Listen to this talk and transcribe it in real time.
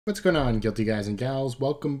What's going on, guilty guys and gals?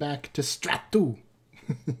 Welcome back to Stratu.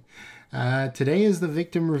 Today is the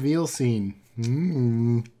victim reveal scene.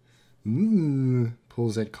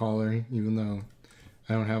 Pulls at collar, even though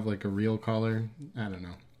I don't have like a real collar. I don't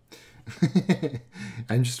know.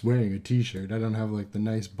 I'm just wearing a t-shirt. I don't have like the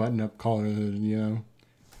nice button-up collar, you know.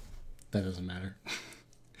 That doesn't matter.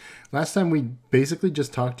 Last time we basically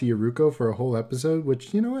just talked to Yuruko for a whole episode,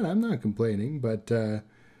 which, you know what, I'm not complaining, but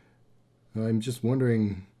I'm just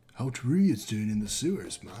wondering how Tori is doing in the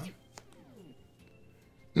sewers, Mom.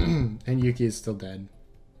 And Yuki is still dead.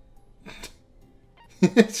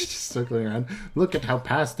 It's just circling around. Look at how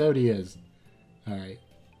passed out he is. Alright.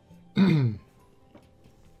 Why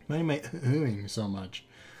am I doing so much?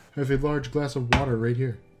 I have a large glass of water right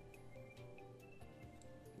here.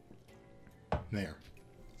 There.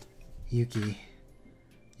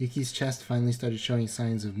 Yuki's chest finally started showing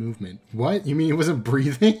signs of movement. What? You mean he wasn't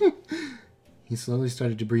breathing? He slowly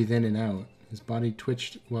started to breathe in and out. His body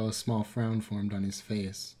twitched while a small frown formed on his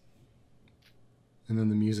face. And then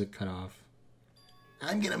the music cut off.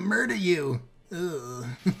 I'm gonna murder you! Ugh.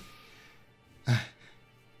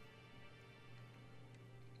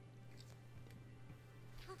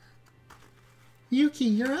 Yuki,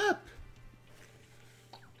 you're up!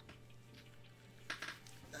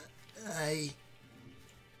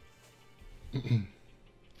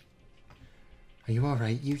 Are you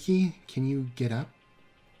alright, Yuki? Can you get up?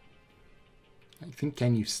 I think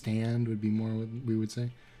can you stand would be more what we would say.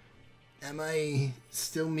 Am I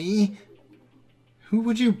still me? Who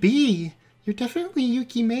would you be? You're definitely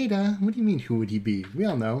Yuki Maeda. What do you mean, who would he be? We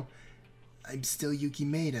all know. I'm still Yuki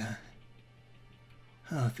Maeda.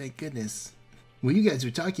 Oh, thank goodness. While you guys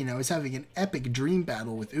were talking, I was having an epic dream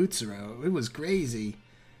battle with Utsuro. It was crazy.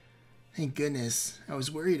 Thank goodness. I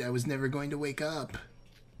was worried I was never going to wake up.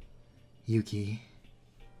 Yuki.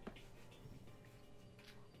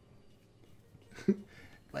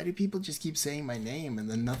 Why do people just keep saying my name and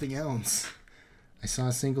then nothing else? I saw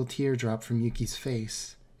a single tear drop from Yuki's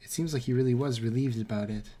face. It seems like he really was relieved about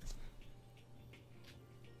it.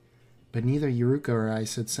 But neither Yuruko or I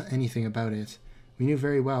said anything about it. We knew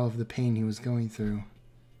very well of the pain he was going through.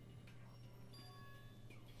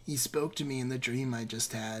 He spoke to me in the dream I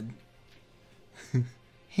just had.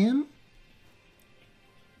 Him?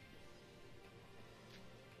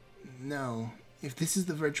 No. If this is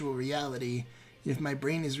the virtual reality, if my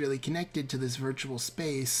brain is really connected to this virtual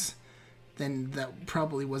space, then that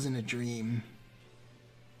probably wasn't a dream.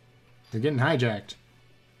 They're getting hijacked.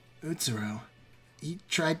 Utsuro. He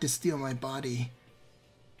tried to steal my body.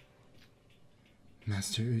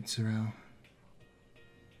 Master Utsuro.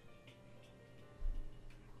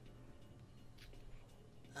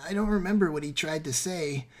 I don't remember what he tried to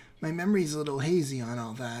say. My memory's a little hazy on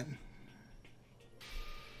all that.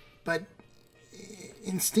 But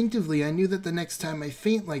instinctively, I knew that the next time I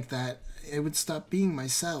faint like that, I would stop being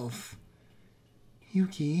myself.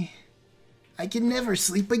 Yuki, I can never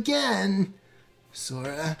sleep again!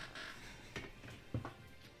 Sora.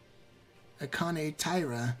 Akane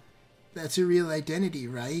Taira. That's her real identity,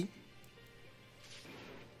 right?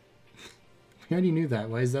 We already knew that.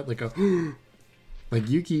 Why is that like a... Like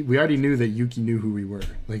Yuki, we already knew that Yuki knew who we were.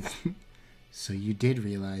 Like, so you did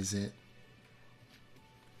realize it.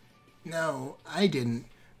 No, I didn't.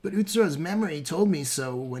 But Utsuro's memory told me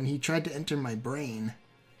so when he tried to enter my brain.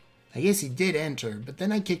 I guess he did enter, but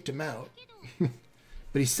then I kicked him out. But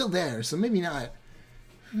he's still there, so maybe not.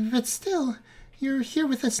 But still, you're here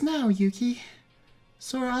with us now, Yuki.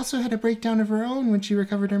 Sora also had a breakdown of her own when she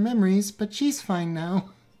recovered her memories, but she's fine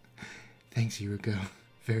now. Thanks, Yuruko.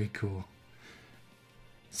 Very cool.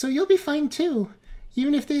 So you'll be fine too,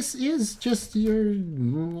 even if this is just your...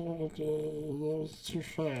 It's too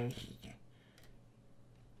fast.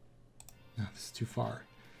 No, this is too far.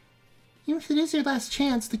 Even if it is your last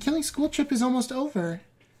chance, the killing school trip is almost over.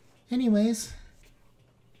 Anyways.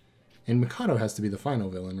 And Mikado has to be the final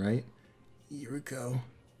villain, right? Yuruko.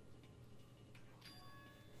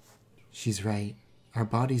 She's right. Our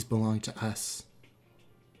bodies belong to us.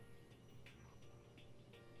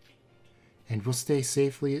 And we'll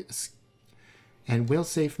safely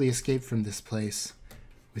escape from this place,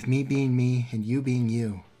 with me being me and you being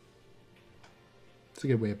you. That's a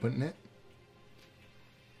good way of putting it.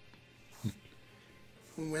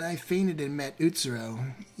 When I fainted and met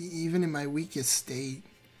Utsuro, even in my weakest state,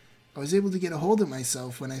 I was able to get a hold of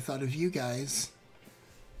myself when I thought of you guys.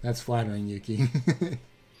 That's flattering, Yuki.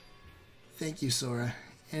 Thank you, Sora,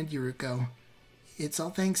 and Yuruko. It's all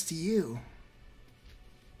thanks to you.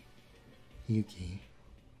 Yuki.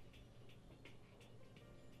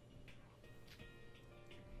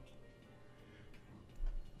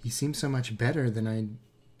 You seem so much better than I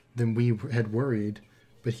than we had worried,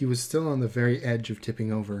 but he was still on the very edge of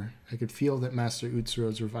tipping over. I could feel that Master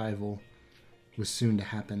Utsuro's revival was soon to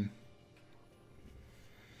happen.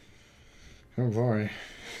 Oh boy.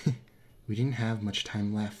 We didn't have much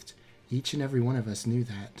time left. Each and every one of us knew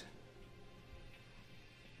that.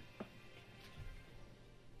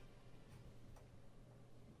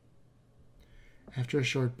 After a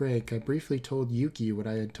short break, I briefly told Yuki what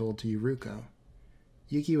I had told to Yuruko.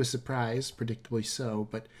 Yuki was surprised, predictably so,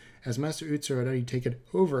 but as Master Utsuro had already taken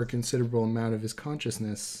over a considerable amount of his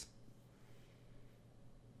consciousness,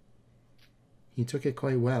 he took it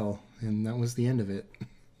quite well, and that was the end of it.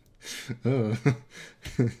 Oh.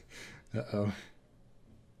 Uh-oh.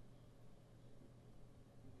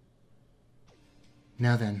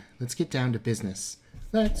 Now then, let's get down to business.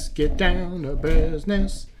 Let's get down to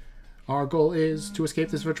business. Our goal is to escape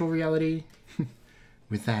this virtual reality.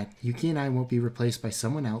 With that, Yuki and I won't be replaced by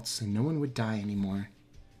someone else, and no one would die anymore.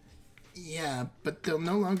 Yeah, but there'll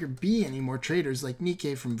no longer be any more traitors like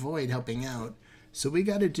Nikke from Void helping out, so we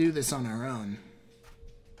gotta do this on our own.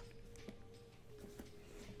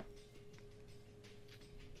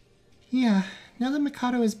 Yeah, now that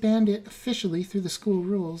Mikado has banned it officially through the school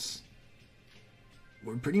rules.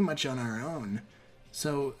 We're pretty much on our own.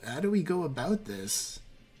 So, how do we go about this?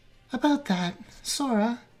 About that,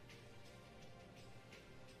 Sora.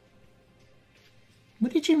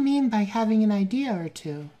 What did you mean by having an idea or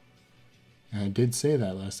two? I did say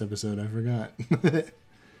that last episode, I forgot.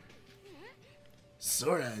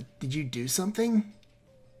 Sora, did you do something?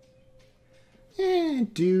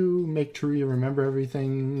 Do make Teruya remember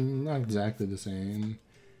everything, not exactly the same.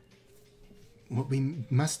 What we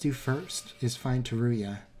must do first is find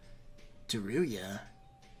Teruya. Teruya?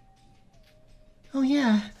 Oh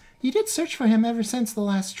yeah, you did search for him ever since the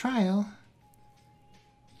last trial.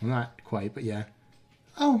 Well, not quite, but yeah.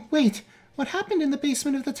 Oh, wait, what happened in the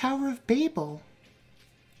basement of the Tower of Babel?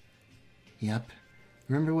 Yep.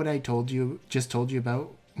 Remember what I just told you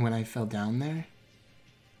about when I fell down there?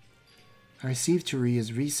 I received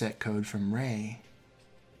Teruya's reset code from Ray.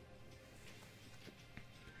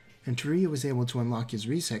 And Teruya was able to unlock his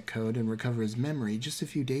reset code and recover his memory just a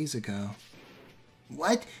few days ago.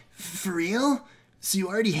 What? For real? So you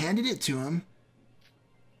already handed it to him?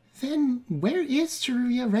 Then where is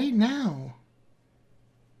Teruya right now?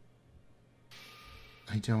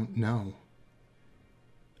 I don't know.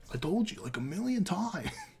 I told you like a million times.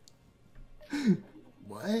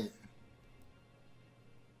 What?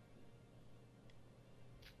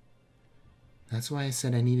 That's why I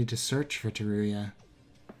said I needed to search for Teruya.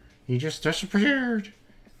 He just disappeared.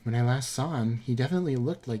 When I last saw him, he definitely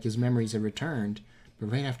looked like his memories had returned,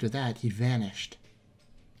 but right after that, he vanished.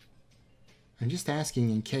 I'm just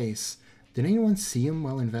asking in case. Did anyone see him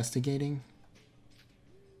while investigating?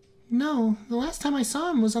 No, the last time I saw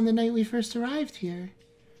him was on the night we first arrived here.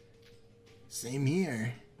 Same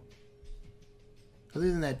here. Other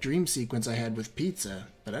than that dream sequence I had with pizza,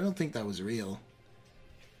 but I don't think that was real.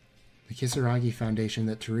 The Kisaragi Foundation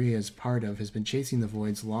that Teruya is part of has been chasing the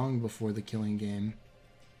Voids long before the killing game.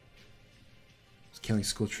 It's killing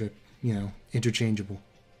school trip, you know, interchangeable.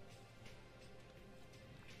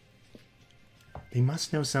 They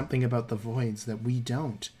must know something about the Voids that we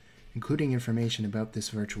don't, including information about this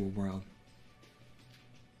virtual world.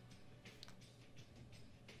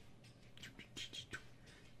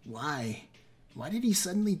 Why? Why did he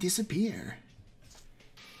suddenly disappear?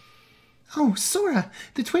 Oh, Sora!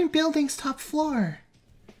 The twin building's top floor!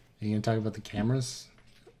 Are you going to talk about the cameras?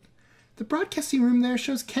 The broadcasting room there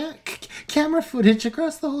shows camera footage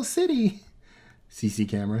across the whole city. CC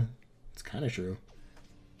camera. It's kind of true.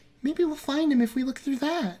 Maybe we'll find him if we look through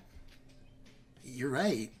that. You're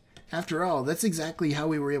right. After all, that's exactly how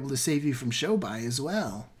we were able to save you from Shobai as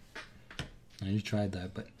well. Now, you tried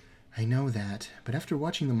that, but... I know that, but after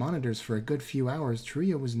watching the monitors for a good few hours,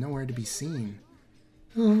 Teruya was nowhere to be seen.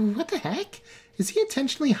 What the heck? Is he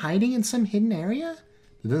intentionally hiding in some hidden area?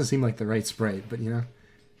 It doesn't seem like the right sprite, but you know.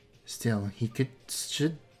 Still, he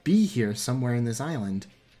should be here somewhere in this island.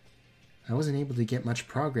 I wasn't able to get much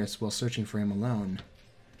progress while searching for him alone.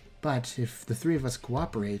 But if the three of us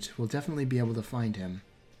cooperate, we'll definitely be able to find him.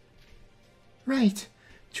 Right.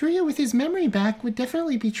 Teruya with his memory back would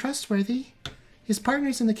definitely be trustworthy. His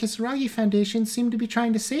partners in the Kisaragi Foundation seem to be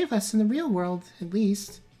trying to save us in the real world, at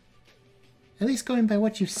least. At least going by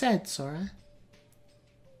what you said, Sora.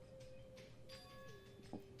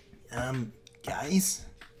 Guys?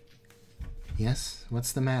 Yes?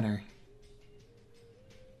 What's the matter?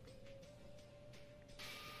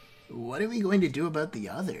 What are we going to do about the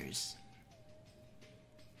others?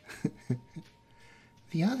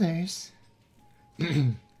 The others?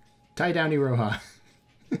 Tie down Iroha.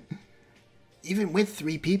 Even with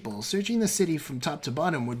 3 people, searching the city from top to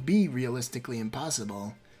bottom would be realistically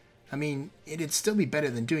impossible. I mean, it'd still be better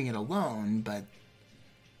than doing it alone, but...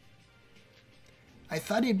 I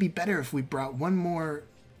thought it'd be better if we brought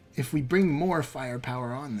if we bring more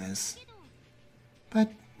firepower on this.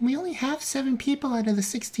 But we only have 7 people out of the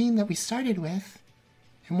 16 that we started with.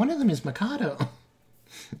 And one of them is Mikado.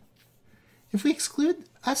 If we exclude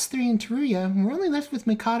us 3 and Teruya, we're only left with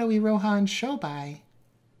Mikado, Iroha, and Shobai.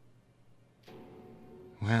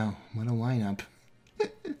 Wow, what a lineup.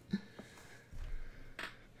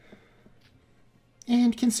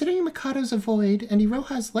 And considering Mikado's a void and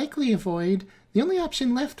Iroha's likely a void, the only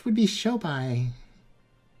option left would be Shobai.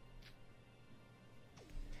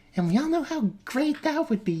 And we all know how great that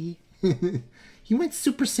would be. He went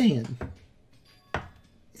Super Saiyan.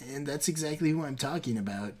 And that's exactly who I'm talking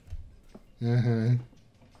about. Uh-huh.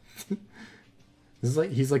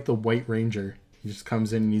 He's like the White Ranger. He just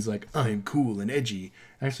comes in and he's like, I'm cool and edgy.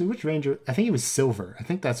 Actually, which Ranger? I think he was Silver. I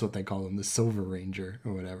think that's what they call him, the Silver Ranger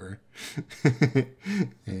or whatever.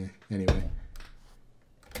 Anyway.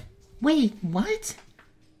 Wait, what?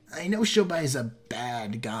 I know Shobai is a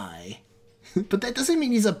bad guy. But that doesn't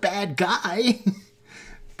mean he's a bad guy.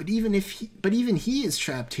 But even he is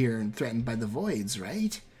trapped here and threatened by the voids,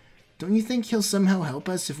 right? Don't you think he'll somehow help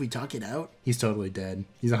us if we talk it out? He's totally dead.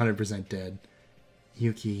 He's 100% dead.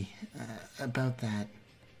 Yuki, about that.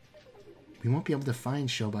 We won't be able to find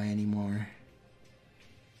Shobai anymore.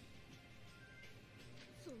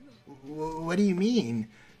 What do you mean?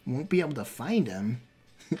 Won't be able to find him?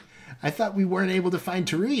 I thought we weren't able to find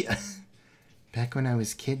Teruya. Back when I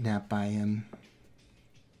was kidnapped by him.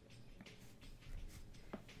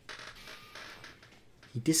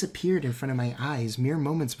 He disappeared in front of my eyes mere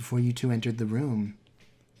moments before you 2 entered the room.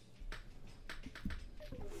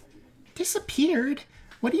 Disappeared?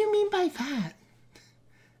 What do you mean by that?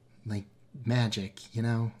 Like magic, you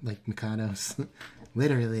know? Like Mikado's.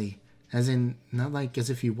 Literally. As in, not like as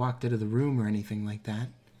if he walked out of the room or anything like that.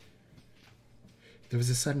 There was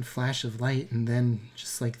a sudden flash of light, and then,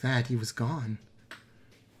 just like that, he was gone.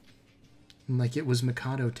 And like it was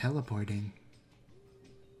Mikado teleporting.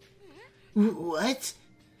 What?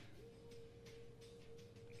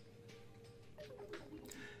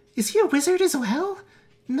 Is he a wizard as well?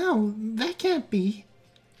 No, that can't be.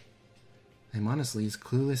 I'm honestly as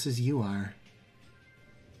clueless as you are.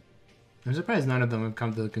 I'm surprised none of them have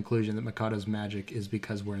come to the conclusion that Mikado's magic is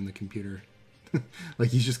because we're in the computer.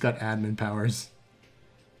 Like he's just got admin powers.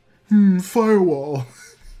 Firewall.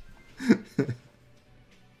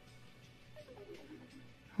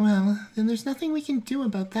 Well, then there's nothing we can do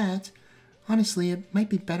about that. Honestly, it might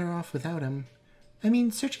be better off without him. I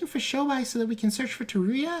mean, searching for Shobai so that we can search for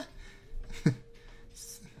Teruya?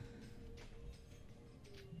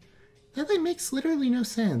 That makes literally no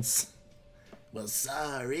sense. Well,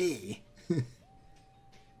 sorry.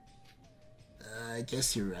 I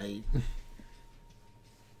guess you're right.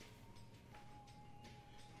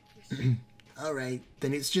 Alright,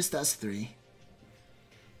 then it's just us 3.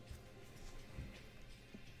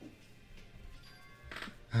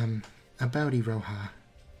 About Iroha.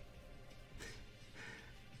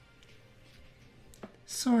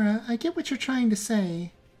 Sora, I get what you're trying to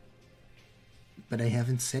say. But I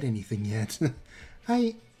haven't said anything yet.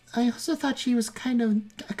 I also thought she was kind of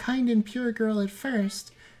a kind and pure girl at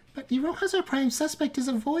first, but Iroha's our prime suspect is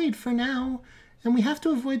a void for now, and we have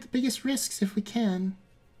to avoid the biggest risks if we can.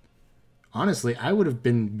 Honestly, I would have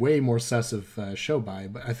been way more sus of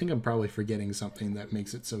Shobai, but I think I'm probably forgetting something that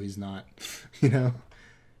makes it so he's not, you know?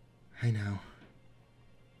 I know.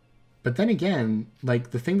 But then again, like,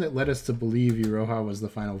 the thing that led us to believe Iroha was the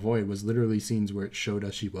final void was literally scenes where it showed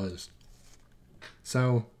us she was.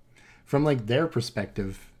 So, from, like, their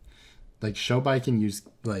perspective, like, Shobai can use,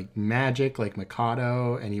 like, magic, like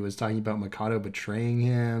Mikado, and he was talking about Mikado betraying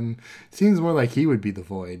him. Seems more like he would be the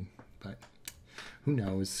void, but who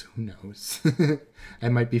knows? Who knows? I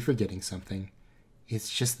might be forgetting something. It's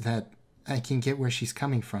just that I can get where she's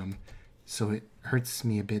coming from, so it hurts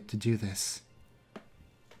me a bit to do this.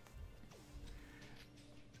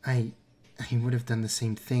 I would have done the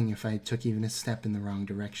same thing if I took even a step in the wrong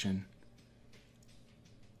direction.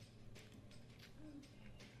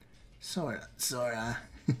 Sora.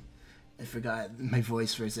 I forgot my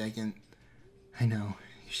voice for a second. I know.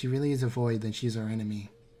 If she really is a void, then she's our enemy.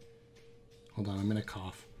 Hold on, I'm gonna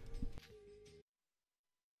cough.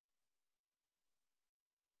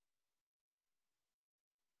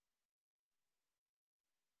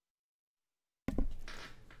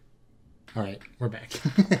 Alright, we're back.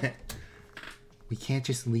 We can't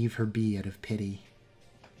just leave her be out of pity.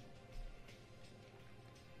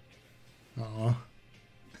 Aww.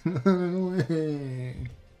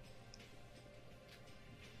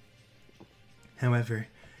 However,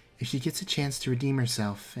 if she gets a chance to redeem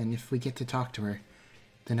herself, and if we get to talk to her,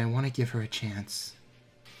 then I want to give her a chance.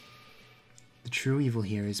 The true evil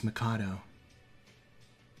here is Mikado.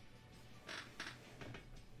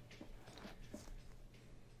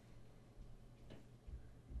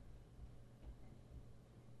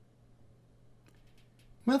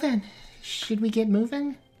 Well then, should we get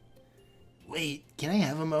moving? Wait, can I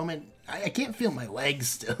have a moment? I can't feel my legs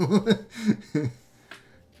still.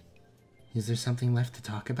 Is there something left to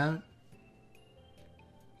talk about?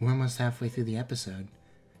 We're almost halfway through the episode.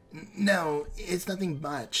 No, it's nothing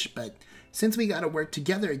much, but since we gotta work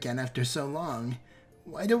together again after so long,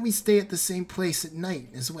 why don't we stay at the same place at night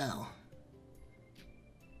as well?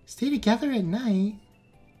 Stay together at night?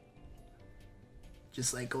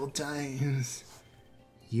 Just like old times.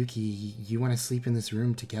 Yuki, you want to sleep in this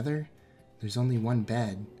room together? There's only one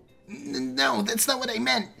bed. No, that's not what I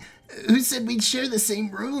meant. Who said we'd share the same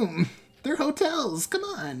room? They're hotels, come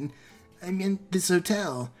on. I mean, this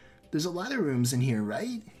hotel. There's a lot of rooms in here,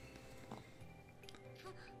 right?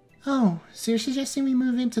 Oh, so you're suggesting we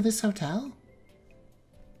move into this hotel?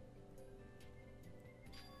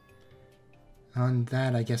 On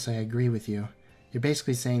that, I guess I agree with you. You're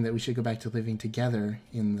basically saying that we should go back to living together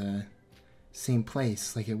in the same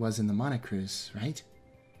place like it was in the Monocruise, right?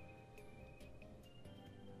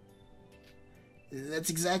 That's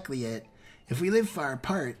exactly it. If we live far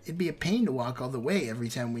apart, it'd be a pain to walk all the way every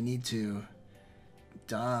time we need to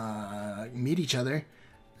meet each other.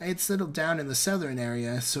 I had settled down in the southern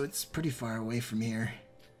area, so it's pretty far away from here.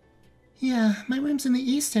 Yeah, my room's in the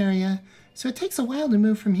east area, so it takes a while to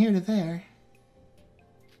move from here to there.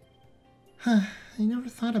 Huh, I never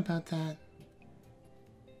thought about that.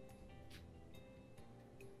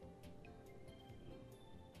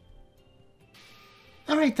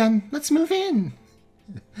 Alright then, let's move in!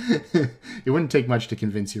 It wouldn't take much to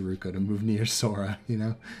convince Yuruko to move near Sora, you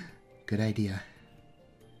know? Good idea.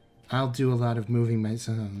 I'll do a lot of moving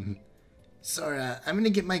myself. Sora, I'm gonna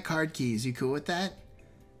get my card keys. You cool with that?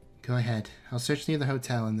 Go ahead. I'll search near the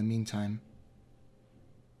hotel in the meantime.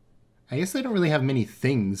 I guess they don't really have many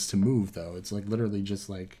things to move, though. It's like literally just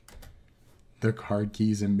like their card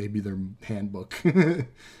keys and maybe their handbook. Who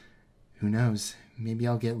knows? Maybe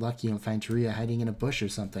I'll get lucky and find Teruya hiding in a bush or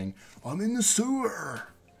something. I'm in the sewer!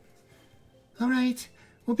 Alright.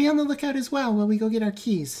 We'll be on the lookout as well while we go get our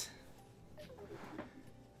keys.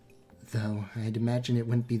 Though, I'd imagine it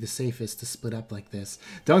wouldn't be the safest to split up like this.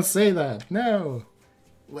 Don't say that! No!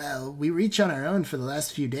 Well, we were each on our own for the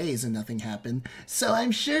last few days and nothing happened, so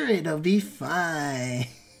I'm sure it'll be fine.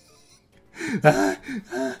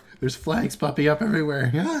 There's flags popping up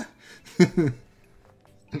everywhere.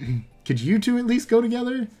 Could you two at least go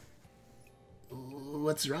together?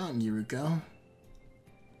 What's wrong, Yuruko?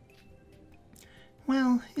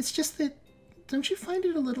 Well, it's just that... Don't you find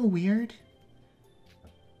it a little weird?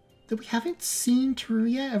 That we haven't seen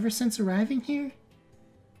Teruya ever since arriving here?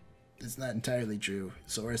 That's not entirely true.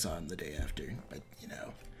 Sora saw him the day after, but, you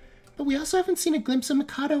know. But we also haven't seen a glimpse of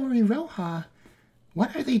Mikado or Iroha.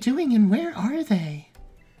 What are they doing and where are they?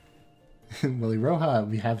 Well, Iroha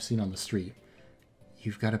we have seen on the street.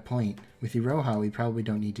 You've got a point. With Iroha, we probably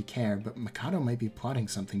don't need to care, but Mikado might be plotting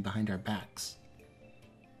something behind our backs.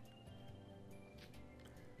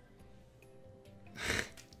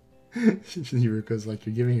 Yuruko's like,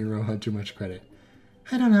 you're giving Iroha too much credit.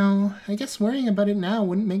 I don't know. I guess worrying about it now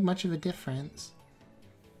wouldn't make much of a difference.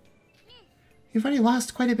 We've already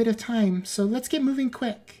lost quite a bit of time, so let's get moving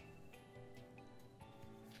quick.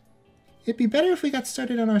 It'd be better if we got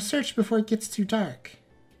started on our search before it gets too dark.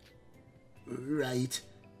 Right.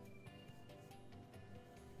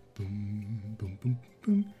 Boom, boom, boom,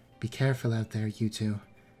 boom. Be careful out there, you two.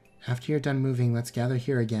 After you're done moving, let's gather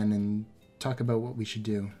here again and talk about what we should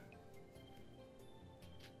do.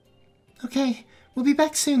 Okay, we'll be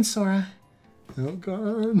back soon, Sora. Oh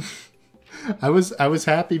god. I was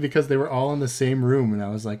happy because they were all in the same room and I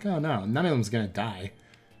was like, oh no, none of them's gonna die.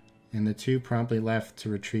 And the two promptly left to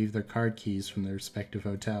retrieve their card keys from their respective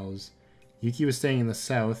hotels. Yuki was staying in the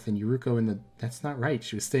south and Yuruko in the... That's not right.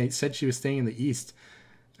 She was said she was staying in the east.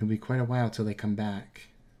 It'll be quite a while till they come back.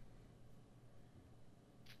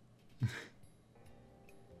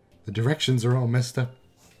 The directions are all messed up.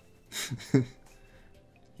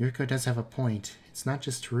 Yuruko does have a point. It's not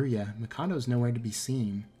just Teruya. Mikado's nowhere to be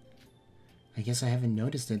seen. I guess I haven't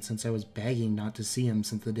noticed it since I was begging not to see him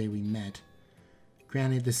since the day we met.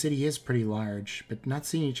 Granted, the city is pretty large, but not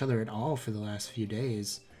seeing each other at all for the last few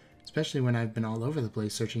days, especially when I've been all over the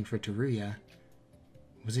place searching for Teruya.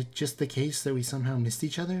 Was it just the case that we somehow missed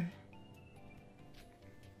each other?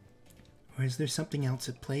 Or is there something else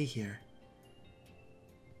at play here?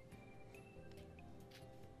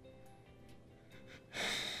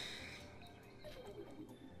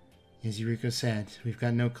 As Yuriko said, we've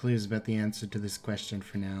got no clues about the answer to this question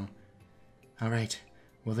for now. Alright,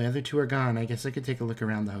 well the other two are gone. I guess I could take a look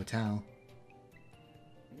around the hotel.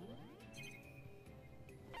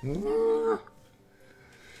 Oh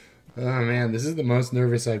man, this is the most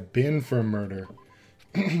nervous I've been for a murder.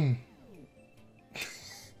 Because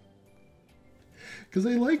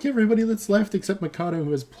I like everybody that's left except Mikado,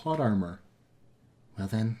 who has plot armor. Well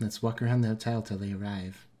then, let's walk around the hotel till they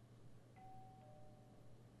arrive.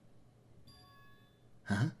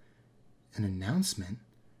 Huh? An announcement?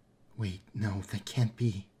 Wait, no, that can't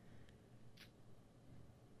be.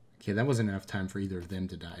 Okay, that wasn't enough time for either of them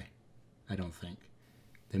to die. I don't think.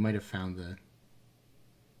 They might have found the...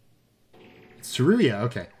 It's Tsuruya,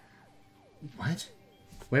 okay. What?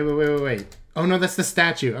 Wait. Oh no, that's the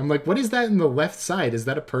statue. I'm like, what is that in the left side? Is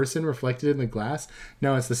that a person reflected in the glass?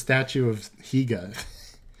 No, it's the statue of Higa.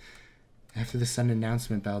 After the sudden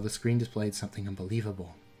announcement bell, the screen displayed something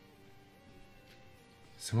unbelievable.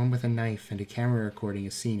 Someone with a knife and a camera recording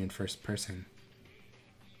a scene in first person.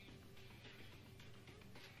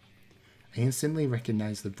 I instantly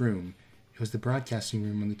recognized the room. It was the broadcasting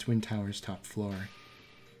room on the Twin Towers' top floor.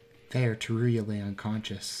 There, Tsuruya lay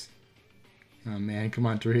unconscious. Oh man, come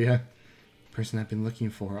on, Tsuruya. The person I've been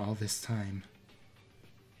looking for all this time.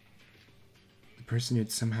 The person who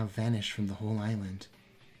had somehow vanished from the whole island.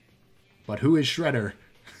 But who is Shredder?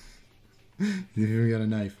 You've even got a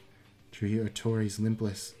knife. Tsuruya Otori's limp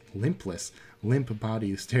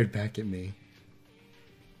body stared back at me.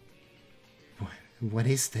 What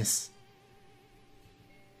is this?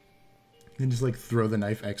 And just like throw the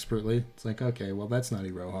knife expertly. It's like, okay, well that's not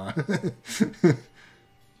Iroha.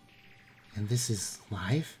 And this is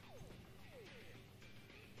live?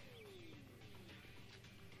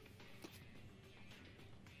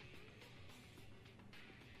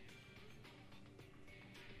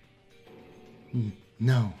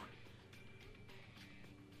 No.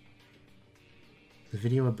 The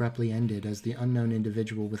video abruptly ended as the unknown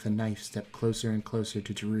individual with a knife stepped closer and closer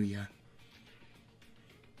to Tsuruya.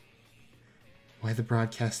 Why the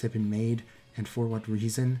broadcast had been made, and for what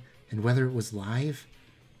reason, and whether it was live,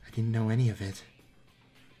 I didn't know any of it.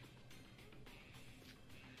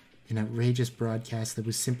 An outrageous broadcast that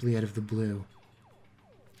was simply out of the blue.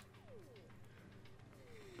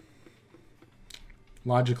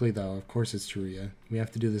 Logically, though, of course it's Tsuruya. We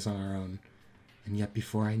have to do this on our own. And yet,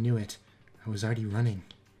 before I knew it, I was already running.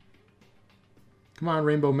 Come on,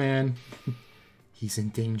 Rainbow Man. He's in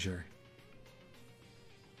danger.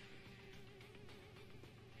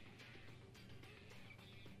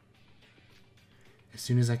 As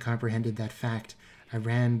soon as I comprehended that fact, I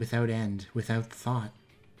ran without end, without thought.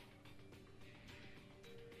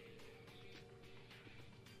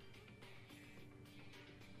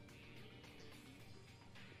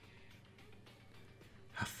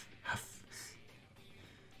 Huff, huff.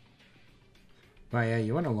 Wow, yeah,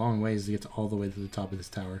 you went a long ways to get all the way to the top of this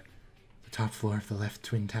tower. The top floor of the left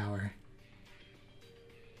twin tower.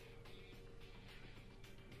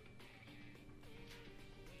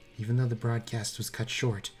 Even though the broadcast was cut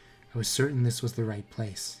short, I was certain this was the right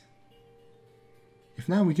place. If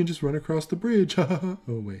not, we can just run across the bridge. Oh,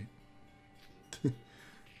 wait. The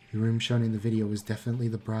room shown in the video was definitely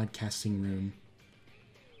the broadcasting room.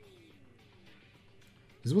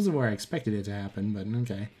 This wasn't where I expected it to happen, but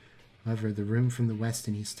okay. However, the room from the west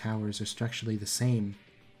and east towers are structurally the same.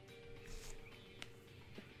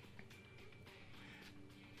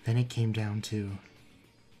 Then it came down to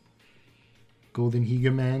Golden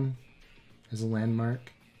Higa Man as a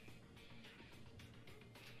landmark.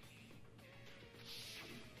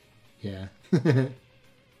 Yeah. The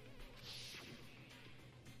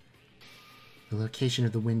location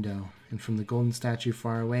of the window, and from the golden statue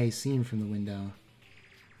far away, seen from the window.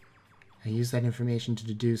 I used that information to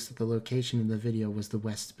deduce that the location in the video was the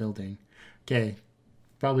west building. Okay.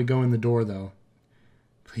 Probably go in the door, though.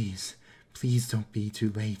 Please. Please don't be too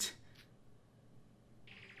late.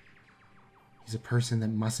 He's a person that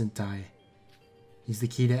mustn't die. He's the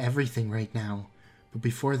key to everything right now. But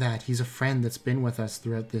before that, he's a friend that's been with us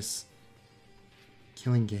throughout this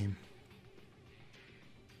killing game.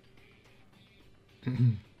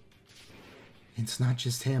 It's not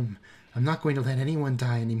just him. I'm not going to let anyone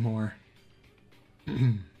die anymore.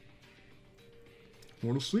 Want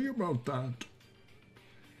to see about that?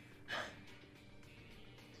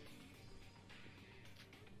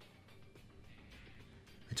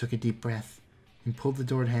 I took a deep breath and pulled the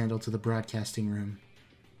door handle to the broadcasting room.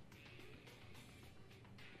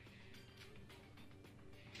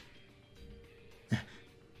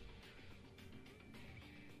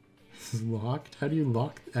 It's locked? How do you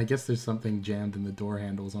lock? I guess there's something jammed in the door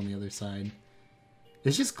handles on the other side.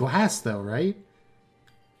 It's just glass though, right?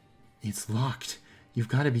 It's locked. You've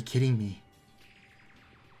got to be kidding me.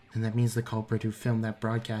 And that means the culprit who filmed that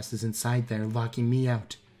broadcast is inside there, locking me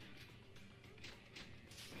out.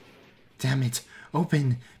 Damn it.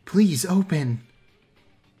 Open. Please, open.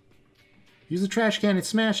 Use the trash can and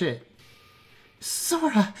smash it.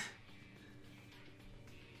 Sora!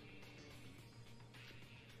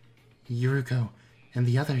 Yuruko and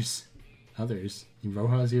the others. Others?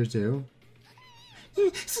 Roha's here too?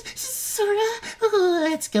 Sora,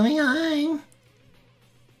 what's going on?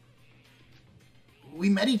 We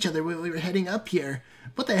met each other when we were heading up here.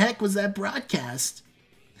 What the heck was that broadcast?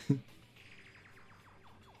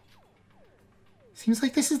 Seems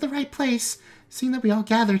like this is the right place, seeing that we all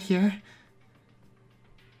gathered here.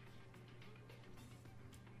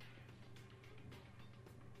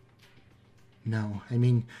 No, I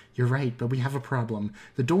mean, you're right, but we have a problem.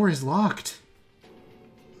 The door is locked.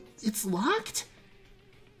 It's locked?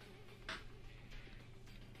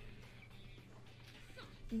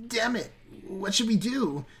 Damn it! What should we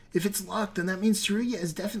do? If it's locked, then that means Teruya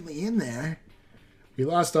is definitely in there. We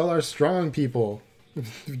lost all our strong people.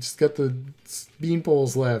 We just got the bean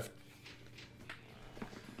poles left.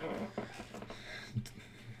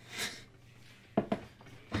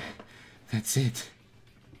 That's it.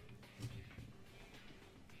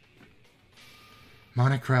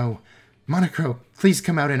 Monocro! Monocro, please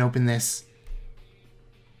come out and open this.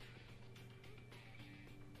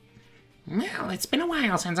 Well, it's been a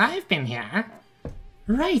while since I've been here.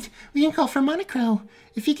 Right, we can call for Monocro.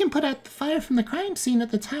 If he can put out the fire from the crime scene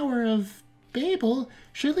at the Tower of Babel,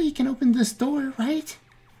 surely he can open this door, right?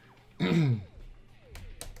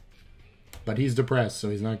 But he's depressed, so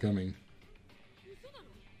he's not coming.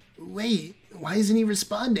 Wait, why isn't he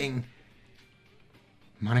responding?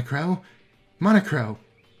 Monocro? Monocro!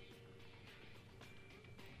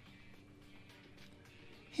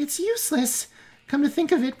 It's useless. Come to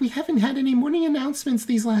think of it, we haven't had any morning announcements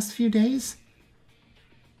these last few days.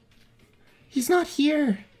 He's not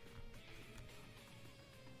here.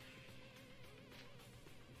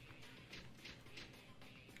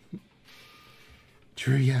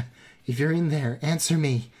 Teruya, if you're in there, answer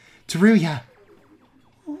me. Teruya!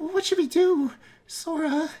 What should we do,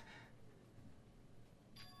 Sora?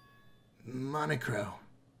 Monocro.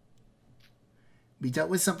 We dealt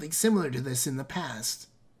with something similar to this in the past.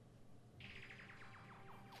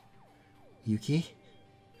 Yuki?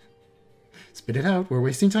 Spit it out, we're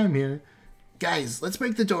wasting time here. Guys, let's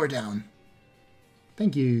break the door down.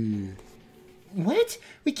 Thank you. What?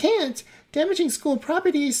 We can't! Damaging school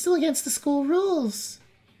property is still against the school rules.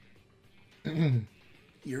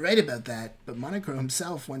 You're right about that, but Monocro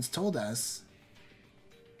himself once told us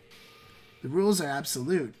the rules are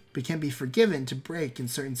absolute, but can be forgiven to break in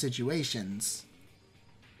certain situations.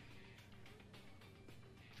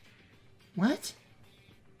 What?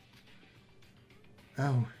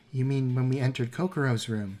 Oh, you mean when we entered Kokoro's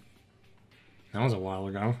room? That was a while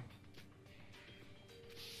ago.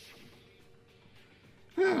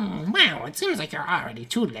 Wow, it seems like you're already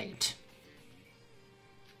too late.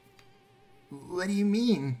 What do you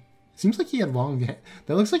mean? Seems like he had long hair.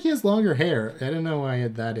 That looks like he has longer hair. I don't know why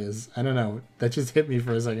that is. I don't know. That just hit me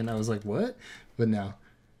for a second. I was like, what? But no.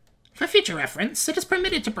 For future reference, it is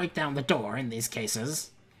permitted to break down the door in these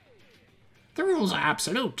cases. The rules are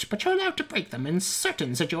absolute, but you're allowed to break them in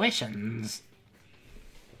certain situations.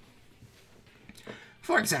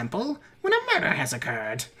 For example, when a murder has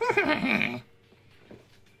occurred.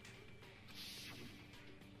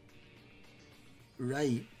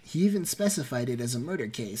 Right. He even specified it as a murder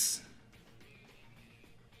case.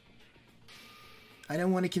 I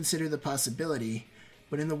don't want to consider the possibility,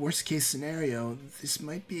 but in the worst case scenario, this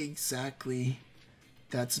might be exactly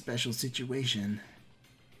that special situation.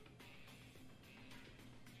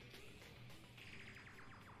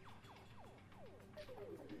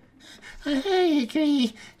 I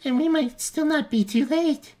agree, and we might still not be too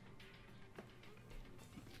late.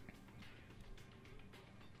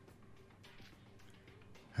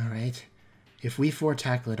 Alright. If we four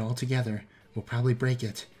tackle it all together, we'll probably break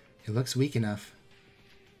it. It looks weak enough.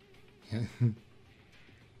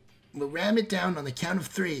 We'll ram it down on the count of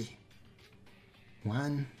 3.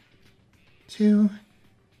 1, 2,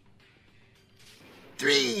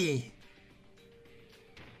 3!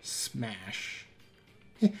 Smash.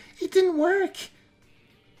 It didn't work.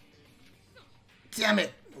 Damn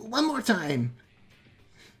it! One more time!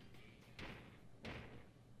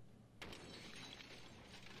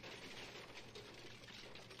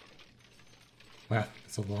 Wow,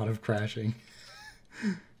 that's a lot of crashing.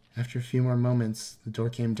 After a few more moments, the door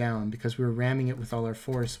came down. Because we were ramming it with all our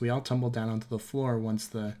force, we all tumbled down onto the floor once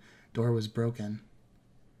the door was broken.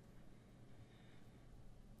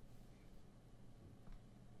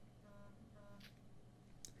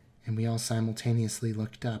 And we all simultaneously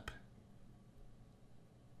looked up.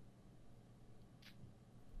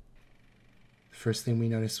 The first thing we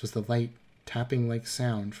noticed was the light tapping like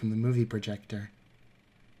sound from the movie projector.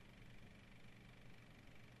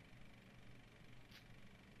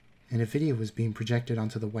 And a video was being projected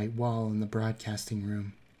onto the white wall in the broadcasting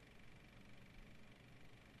room.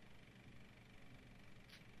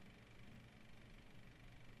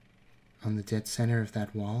 On the dead center of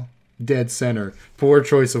that wall. Dead center. Poor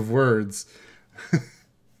choice of words.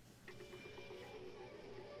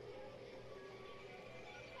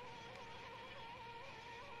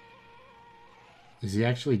 Is he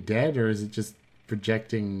actually dead, or is it just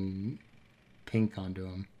projecting pink onto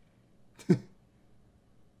him?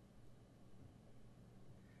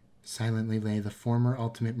 Silently lay the former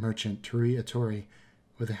ultimate merchant, Turi Atori,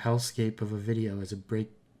 with a hellscape of a video as a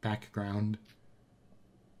background.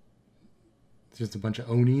 It's just a bunch of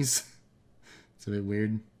Onis. It's a bit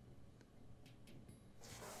weird.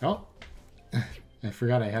 Oh! I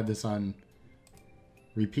forgot I had this on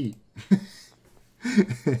repeat.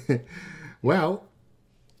 Well,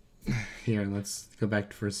 here, let's go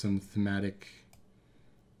back for some thematic.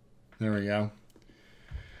 There we go.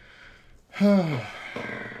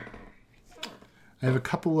 I have a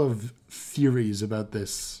couple of theories about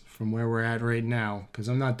this from where we're at right now, because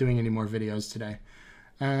I'm not doing any more videos today.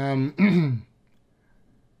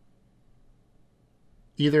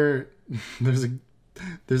 Either there's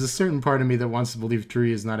a certain part of me that wants to believe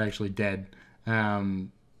Tree is not actually dead,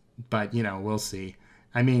 but you know, we'll see.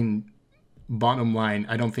 I mean, bottom line,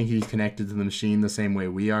 I don't think he's connected to the machine the same way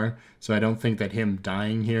we are, so I don't think that him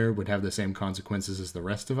dying here would have the same consequences as the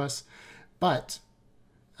rest of us. But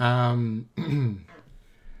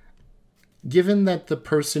given that the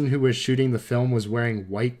person who was shooting the film was wearing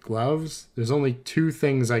white gloves, there's only two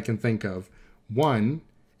things I can think of. One,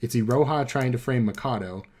 it's Iroha trying to frame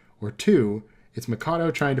Mikado, or two, it's Mikado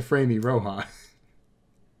trying to frame Iroha.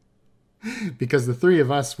 Because the three of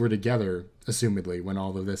us were together, assumedly, when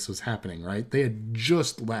all of this was happening, right? They had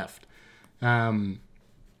just left. It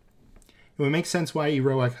would make sense why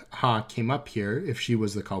Iroha came up here if she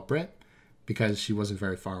was the culprit, because she wasn't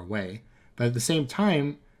very far away. But at the same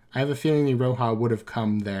time, I have a feeling Iroha would have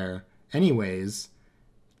come there anyways,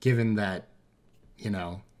 given that, you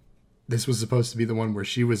know, this was supposed to be the one where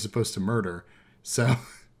she was supposed to murder. So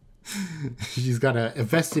she's got a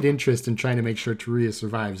vested interest in trying to make sure Teruya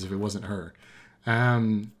survives if it wasn't her.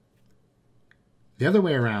 The other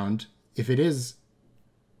way around, if it is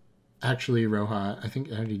actually Iroha, I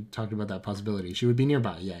think I already talked about that possibility. She would be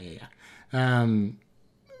nearby. Yeah.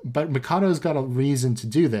 But Mikado's got a reason to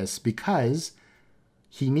do this because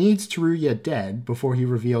he needs Teruya dead before he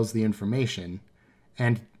reveals the information.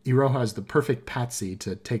 And Iroha is the perfect patsy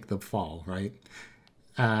to take the fall, right?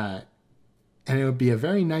 And it would be a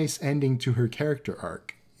very nice ending to her character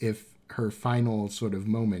arc if her final sort of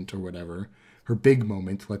moment or whatever, her big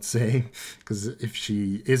moment, let's say, because if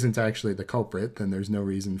she isn't actually the culprit, then there's no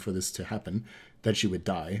reason for this to happen, that she would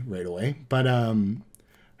die right away. But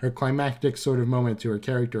her climactic sort of moment to her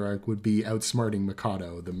character arc would be outsmarting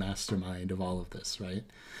Mikado, the mastermind of all of this, right?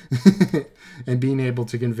 And being able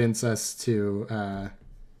to convince us to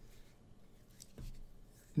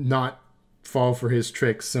not fall for his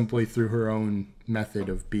tricks simply through her own method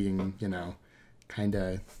of being, you know, kind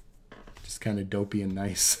of dopey and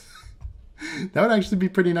nice. That would actually be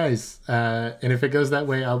pretty nice. And if it goes that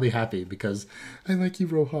way, I'll be happy because I like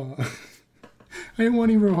Iroha. I didn't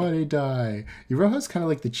want Iroha to die. Iroha's kind of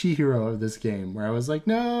like the Chihiro of this game, where I was like,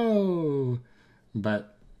 no.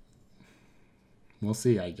 But we'll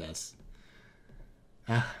see, I guess.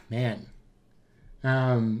 Ah, man.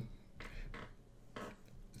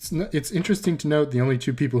 It's interesting to note the only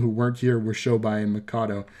two people who weren't here were Shobai and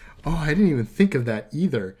Mikado. Oh, I didn't even think of that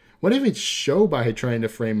either. What if it's Shobai trying to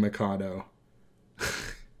frame Mikado?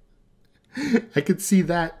 I could see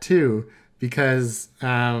that too, because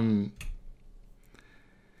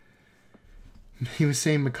he was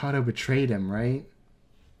saying Mikado betrayed him, right?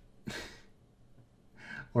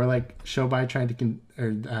 Or like Shobai trying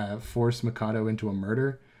to force Mikado into a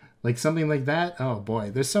murder, like something like that. Oh boy,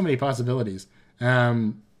 there's so many possibilities.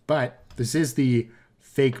 But this is the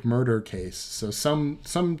fake murder case, so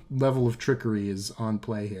some level of trickery is on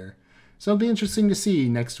play here. So it'll be interesting to see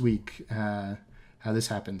next week how this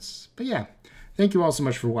happens. But yeah, thank you all so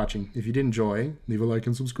much for watching. If you did enjoy, leave a like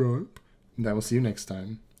and subscribe, and I will see you next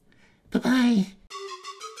time. Bye-bye.